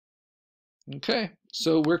Okay,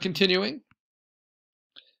 so we're continuing.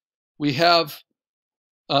 We have,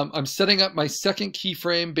 I'm setting up my second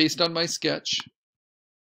keyframe based on my sketch.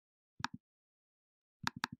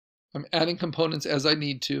 I'm adding components as I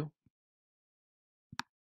need to.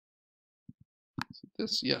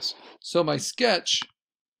 This, yes. So my sketch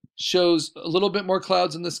shows a little bit more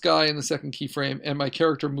clouds in the sky in the second keyframe and my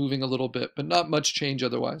character moving a little bit, but not much change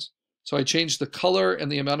otherwise. So I changed the color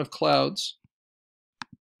and the amount of clouds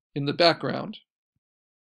in the background.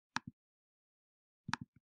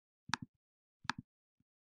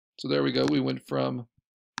 So there we go. We went from,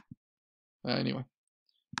 anyway.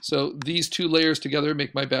 So these two layers together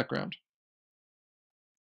make my background.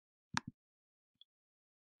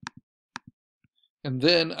 And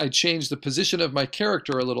then I changed the position of my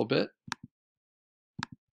character a little bit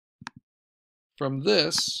from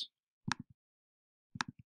this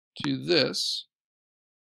to this.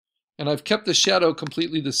 And I've kept the shadow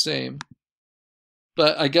completely the same.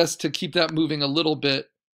 But I guess to keep that moving a little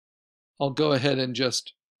bit, I'll go ahead and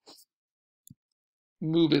just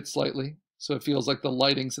move it slightly so it feels like the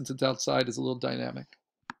lighting, since it's outside, is a little dynamic.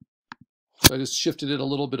 So I just shifted it a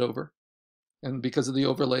little bit over. And because of the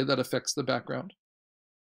overlay, that affects the background.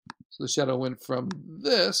 So the shadow went from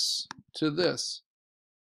this to this.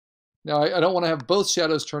 Now I don't want to have both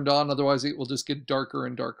shadows turned on, otherwise it will just get darker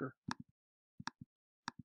and darker.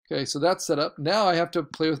 Okay, so that's set up. Now I have to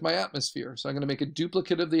play with my atmosphere. So I'm going to make a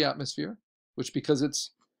duplicate of the atmosphere, which, because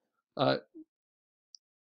it's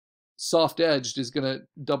soft edged, is going to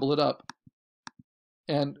double it up.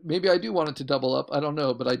 And maybe I do want it to double up, I don't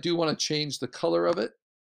know, but I do want to change the color of it.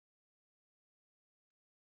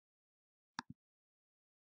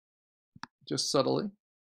 Just subtly.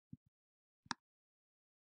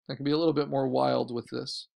 I can be a little bit more wild with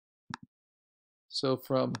this. So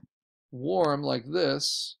from warm like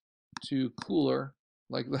this to cooler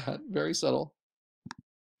like that, very subtle.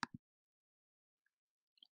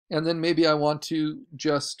 And then maybe I want to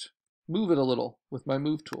just move it a little with my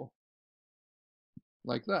move tool,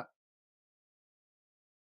 like that.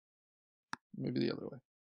 Maybe the other way.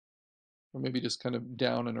 Or maybe just kind of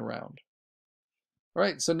down and around. All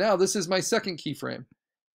right, so now this is my second keyframe.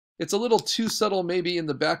 It's a little too subtle maybe in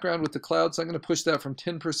the background with the clouds, so I'm going to push that from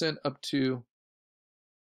 10% up to,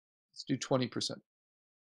 let's do 20%,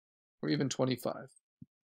 or even 25.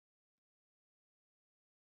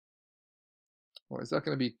 Or is that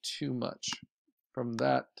going to be too much from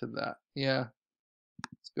that to that? Yeah,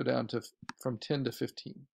 let's go down to from 10 to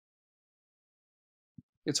 15.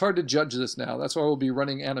 It's hard to judge this now. That's why we'll be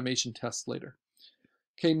running animation tests later.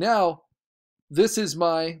 Okay, now this is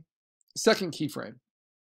my second keyframe.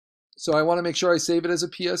 So I want to make sure I save it as a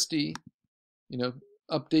PSD,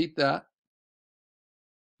 update that,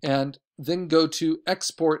 and then go to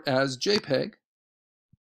export as JPEG,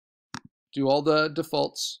 do all the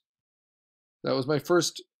defaults. That was my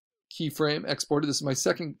first keyframe exported. This is my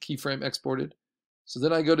second keyframe exported. So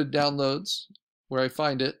then I go to downloads where I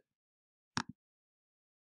find it,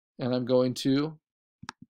 and I'm going to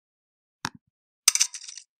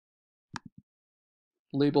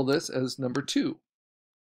label this as number 2.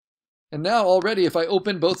 And now already, if I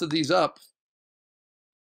open both of these up,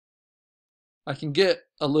 I can get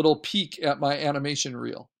a little peek at my animation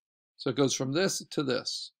reel. So it goes from this to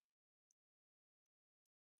this.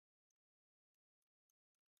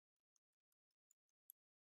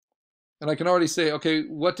 And I can already say, okay,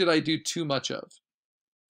 what did I do too much of?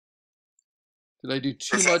 Did I do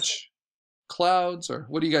too much clouds, or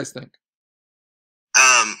what do you guys think?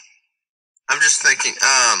 I'm just thinking,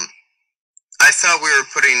 I thought we were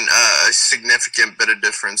putting a significant bit of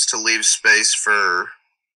difference to leave space for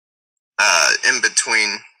in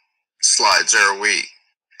between slides.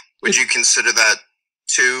 Would you consider that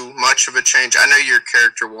too much of a change? I know your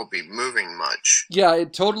character won't be moving much. Yeah,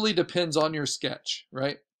 it totally depends on your sketch,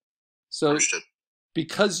 right? So Understood.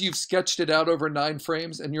 Because you've sketched it out over 9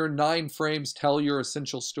 frames and your 9 frames tell your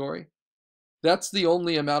essential story, that's the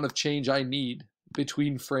only amount of change I need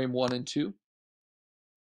between frame 1 and 2.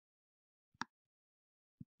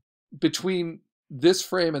 Between this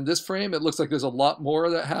frame and this frame, it looks like there's a lot more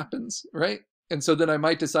that happens, right? And so then I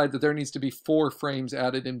might decide that there needs to be 4 frames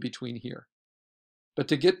added in between here. But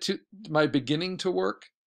to get to my beginning to work,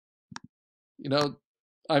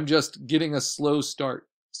 I'm just getting a slow start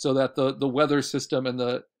so that the weather system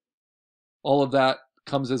and all of that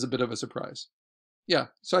comes as a bit of a surprise. Yeah,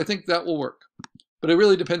 so I think that will work. But it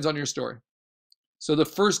really depends on your story. So the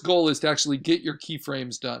first goal is to actually get your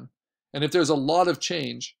keyframes done. And if there's a lot of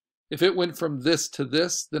change, if it went from this to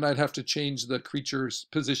this, then I'd have to change the creature's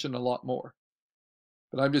position a lot more.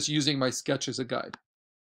 But I'm just using my sketch as a guide.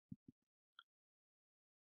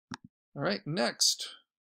 All right, next,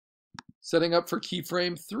 setting up for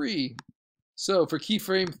keyframe 3. So for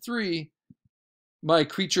keyframe 3, my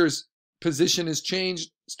creature's position is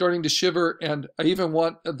changed, starting to shiver, and I even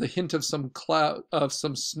want the hint of some cloud, of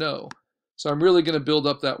some snow. So I'm really going to build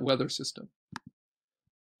up that weather system.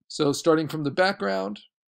 So starting from the background,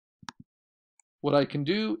 what I can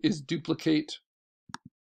do is duplicate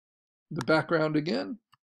the background again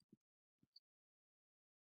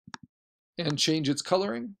and change its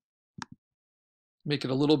coloring, make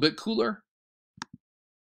it a little bit cooler.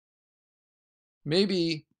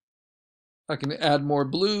 Maybe I can add more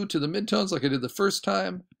blue to the midtones like I did the first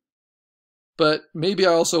time, but maybe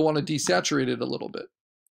I also want to desaturate it a little bit.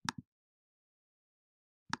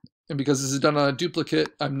 And because this is done on a duplicate,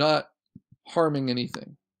 I'm not harming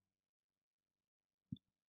anything.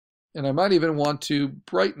 And I might even want to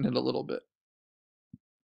brighten it a little bit.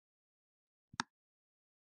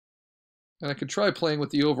 And I could try playing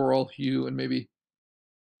with the overall hue and maybe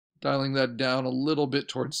dialing that down a little bit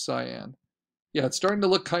towards cyan. Yeah, it's starting to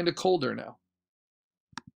look kind of colder now,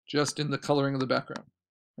 just in the coloring of the background.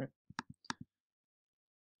 Right.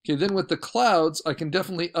 Okay, then with the clouds, I can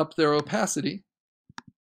definitely up their opacity.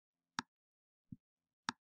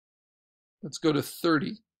 Let's go to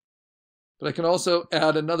 30. But I can also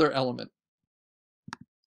add another element.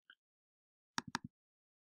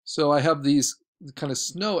 So I have these kind of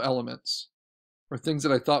snow elements, or things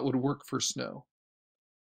that I thought would work for snow.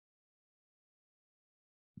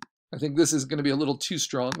 I think this is going to be a little too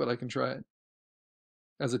strong, but I can try it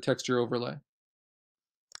as a texture overlay.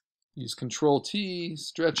 Use Control-T,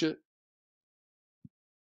 stretch it.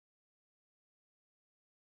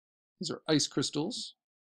 These are ice crystals.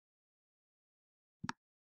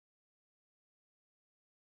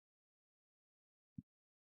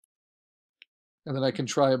 And then I can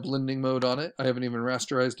try a blending mode on it. I haven't even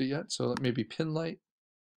rasterized it yet, so maybe pin light.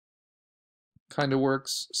 Kind of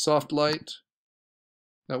works. Soft light.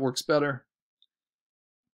 That works better.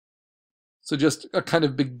 So just a kind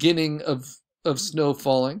of beginning of snow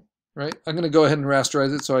falling, right? I'm going to go ahead and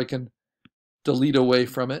rasterize it so I can delete away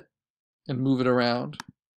from it and move it around.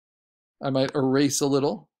 I might erase a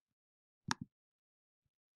little.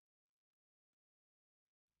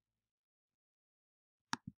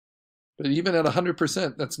 But even at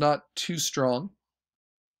 100%, that's not too strong.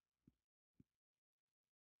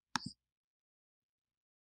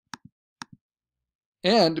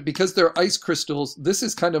 And because they're ice crystals, this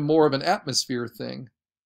is kind of more of an atmosphere thing.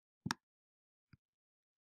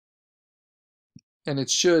 And it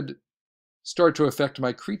should start to affect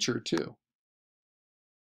my creature too.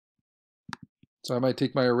 So I might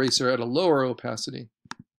take my eraser at a lower opacity.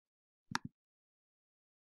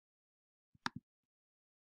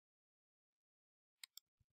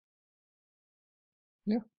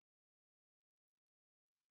 Yeah.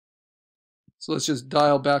 So let's just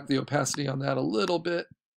dial back the opacity on that a little bit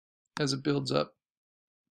as it builds up.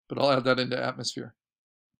 But I'll add that into atmosphere.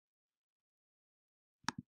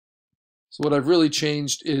 So what I've really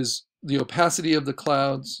changed is the opacity of the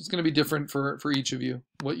clouds. It's going to be different for each of you,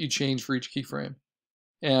 what you change for each keyframe.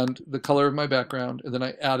 And the color of my background. And then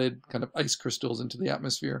I added kind of ice crystals into the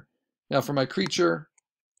atmosphere. Now for my creature,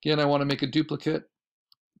 again, I want to make a duplicate.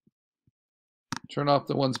 Turn off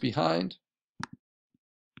the ones behind.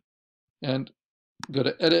 And go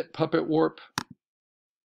to Edit, Puppet Warp,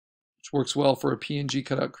 which works well for a PNG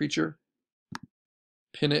cutout creature.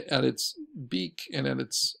 Pin it at its beak and at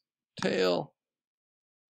its tail.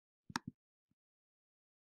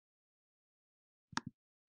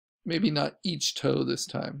 Maybe not each toe this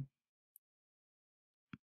time.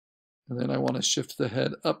 And then I want to shift the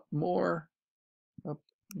head up more. Up.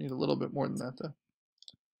 Need a little bit more than that though.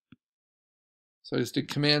 So I just did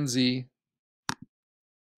Command Z.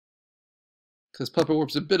 Because Puppet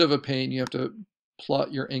Warp's a bit of a pain. You have to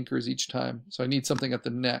plot your anchors each time. So I need something at the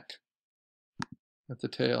neck, at the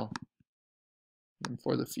tail, and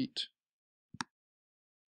for the feet.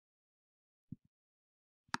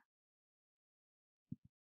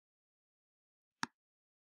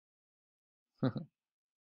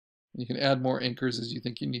 You can add more anchors as you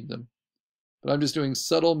think you need them. But I'm just doing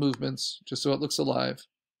subtle movements just so it looks alive.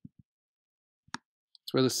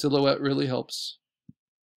 That's where the silhouette really helps.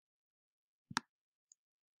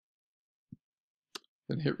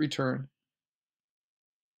 Then hit return.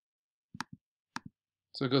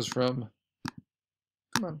 So it goes from,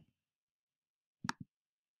 come on,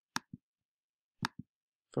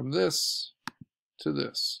 from this to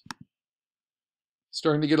this.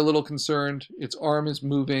 Starting to get a little concerned. Its arm is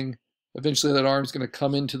moving. Eventually that arm's going to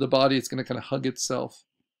come into the body. It's going to kind of hug itself.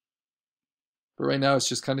 But right now it's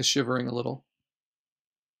just kind of shivering a little.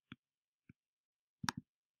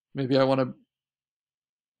 Maybe I want to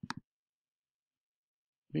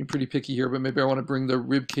be pretty picky here, but maybe I want to bring the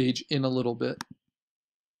rib cage in a little bit.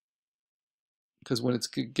 Because when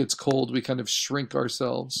it gets cold, we kind of shrink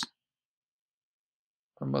ourselves.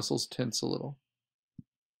 Our muscles tense a little.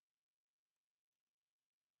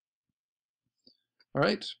 All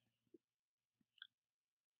right.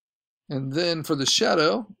 And then for the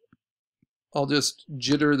shadow, I'll just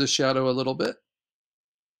jitter the shadow a little bit.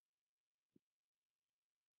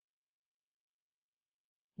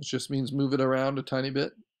 Which just means move it around a tiny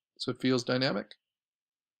bit so it feels dynamic.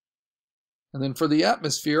 And then for the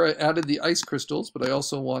atmosphere, I added the ice crystals, but I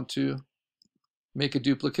also want to make a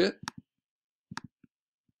duplicate.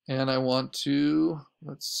 And I want to,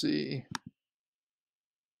 let's see,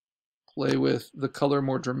 play with the color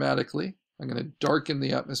more dramatically. I'm going to darken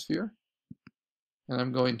the atmosphere. And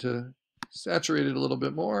I'm going to saturate it a little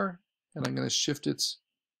bit more. And I'm going to shift its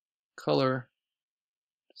color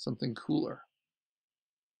to something cooler.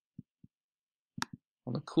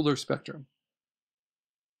 On the cooler spectrum.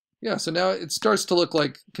 Yeah, so now it starts to look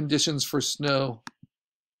like conditions for snow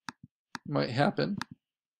might happen.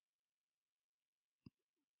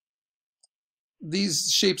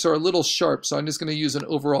 These shapes are a little sharp, so I'm just going to use an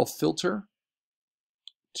overall filter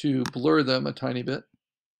to blur them a tiny bit.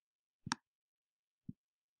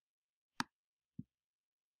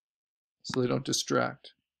 So they don't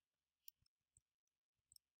distract.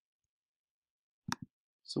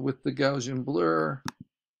 So with the Gaussian blur,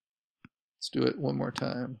 let's do it one more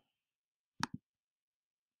time.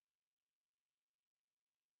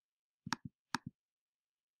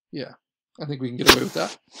 Yeah, I think we can get away with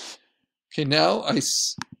that. Okay, now I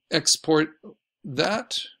export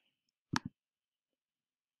that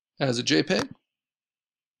as a JPEG.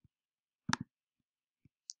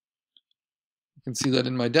 You can see that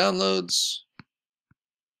in my downloads.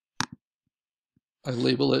 I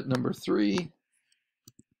label it number 3.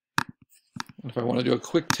 And if I want to do a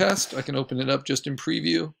quick test, I can open it up just in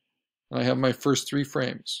preview, and I have my first 3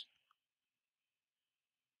 frames.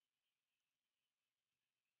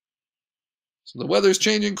 So the weather's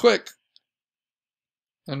changing quick,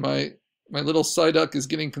 and my little Psyduck is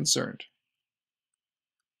getting concerned.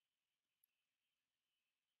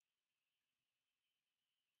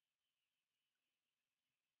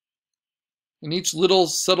 And each little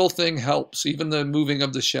subtle thing helps, even the moving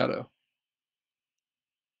of the shadow.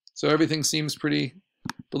 So everything seems pretty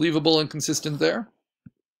believable and consistent there.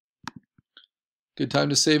 Good time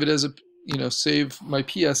to save it as a, save my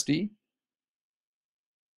PSD.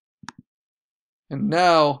 And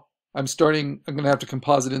now I'm going to have to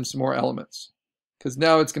composite in some more elements, because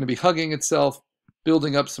now it's going to be hugging itself,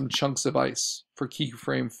 building up some chunks of ice for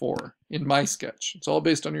Keyframe 4 in my sketch. It's all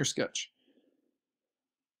based on your sketch.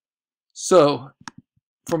 So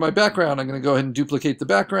for my background, I'm going to go ahead and duplicate the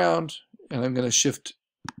background, and I'm going to shift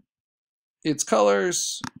its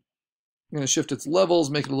colors. I'm going to shift its levels,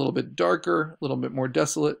 make it a little bit darker, a little bit more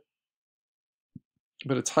desolate,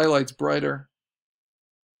 but its highlights brighter,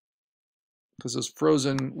 because those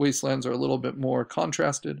frozen wastelands are a little bit more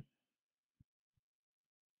contrasted.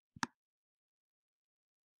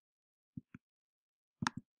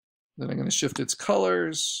 Then I'm going to shift its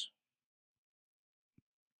colors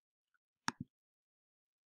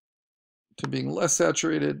to being less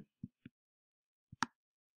saturated.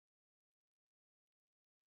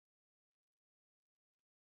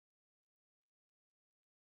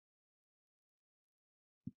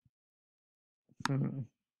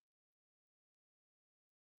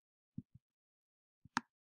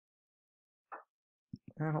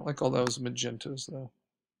 I don't like all those magentas though.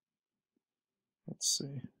 Let's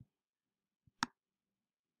see.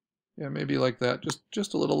 Yeah, maybe like that,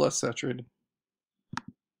 just a little less saturated.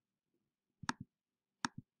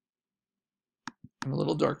 And a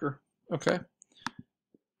little darker. Okay.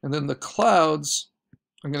 And then the clouds,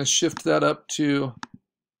 I'm going to shift that up to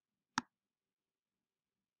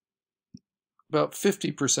about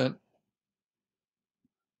 50%. I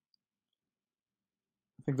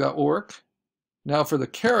think that will work. Now for the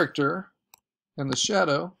character and the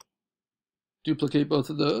shadow, duplicate both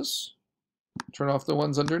of those. Turn off the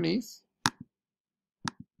ones underneath.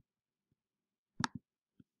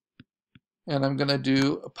 And I'm going to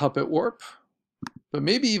do a puppet warp, but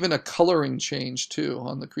maybe even a coloring change too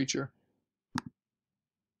on the creature.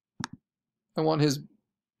 I want his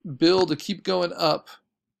bill to keep going up,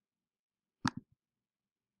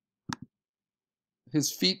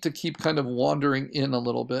 his feet to keep kind of wandering in a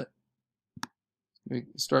little bit. We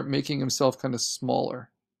start making himself kind of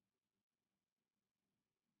smaller.